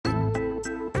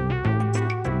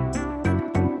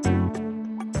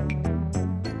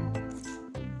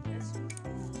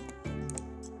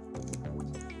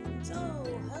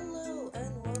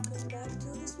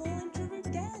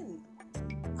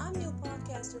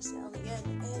Sally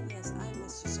again, and yes, I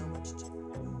miss you so much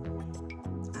too.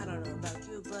 I don't know about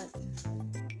you, but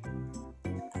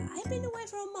I've been away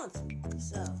for a month,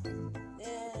 so,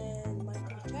 and my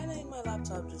Cortana and my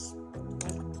laptop just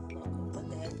went local. What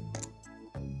the heck?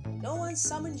 No one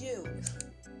summoned you.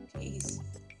 Jeez.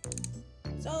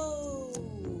 So,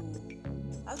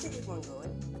 how's everyone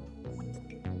going?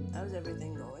 How's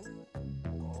everything going?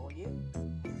 All of you?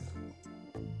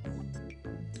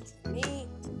 Me,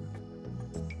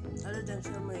 other than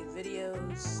filming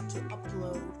videos to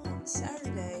upload on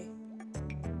Saturday,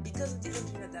 because of the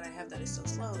internet that I have that is so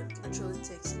slow, it literally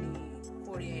takes me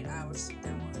 48 hours to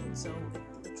download it, so it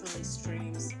literally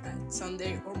streams at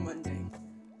Sunday or Monday.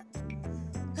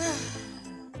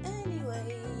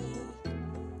 Anyway,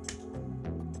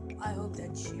 I hope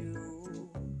that you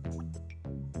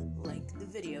like the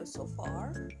video so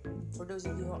far. For those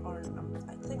of you who aren't,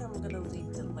 I think I'm gonna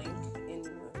leave the link in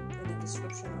the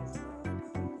description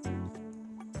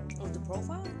of the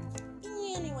profile.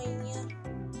 Anyway, yeah.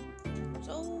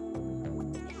 So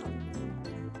yeah,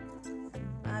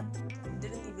 I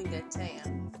didn't even get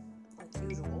tan like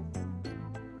usual.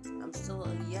 I'm still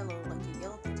like a yellow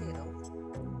potato,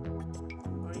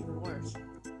 or even worse.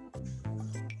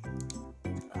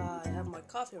 I have my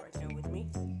coffee right now with me,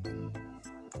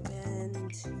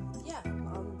 and yeah,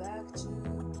 I'm back to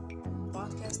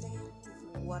podcasting,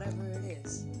 whatever it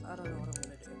is. I don't know what I'm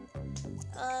gonna do.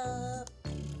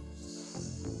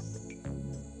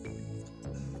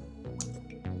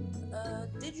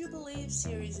 Did You Believe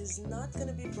series is not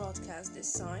gonna be broadcast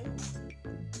this time,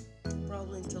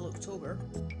 probably until October,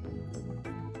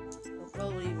 or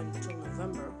probably even until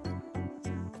November.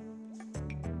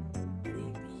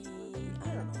 Maybe, I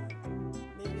don't know,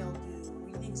 maybe I'll do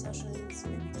reading sessions,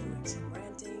 maybe doing some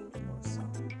ranting, or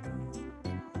some,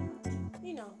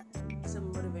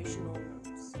 some motivational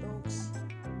spokes.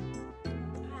 I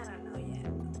don't know yet,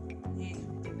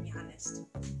 to be honest.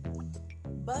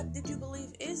 But Did You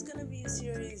Believe is gonna be a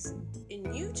series in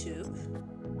YouTube,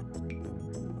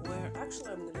 where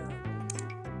actually I'm gonna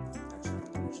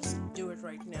just do it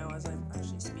right now as I'm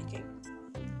actually speaking.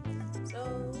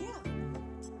 So yeah,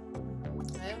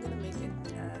 I am gonna make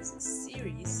it as a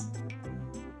series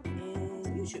in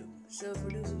YouTube. So for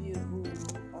those of you who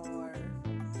are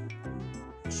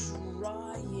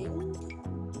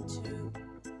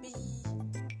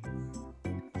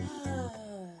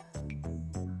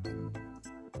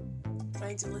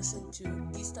trying to listen to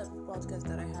these type of podcasts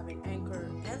that I have in Anchor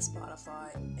and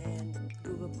Spotify and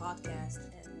Google Podcast,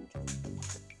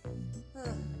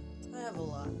 and I have a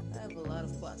lot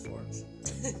of platforms.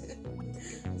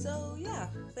 So yeah,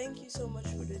 thank you so much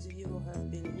for those of you who have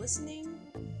been listening,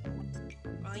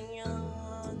 and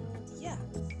yeah,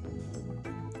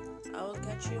 I will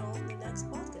catch you on the next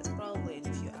podcast, probably in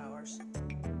a few hours.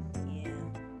 Yeah,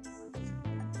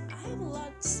 I have a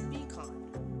lot to speak on.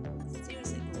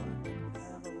 Seriously, a lot. I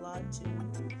have a lot to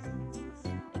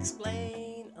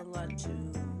explain, a lot to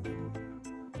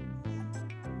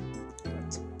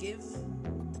give,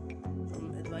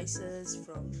 from advices,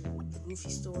 from goofy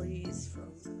stories,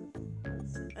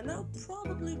 and I'll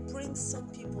probably bring some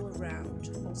people around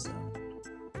also.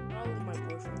 Probably my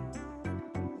boyfriend.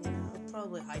 Yeah, I'll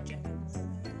probably hijack him.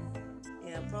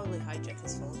 Yeah, I'll probably hijack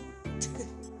his phone.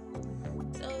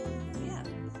 So, yeah.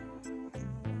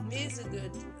 He is a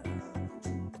good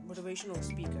motivational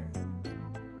speaker.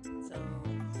 So,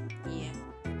 yeah.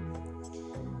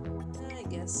 I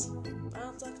guess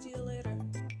I'll talk to you later.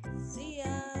 See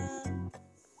ya!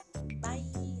 Bye!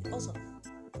 Also,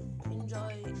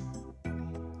 enjoy.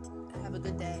 Have a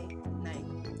good day, night,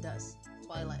 dusk,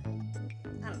 twilight.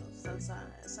 I don't know,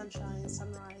 sunshine,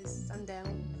 sunrise,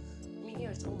 sundown. I mean,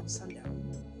 here it's almost sundown.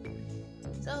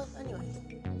 So, anyway,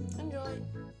 enjoy,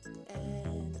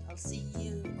 and I'll see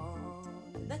you on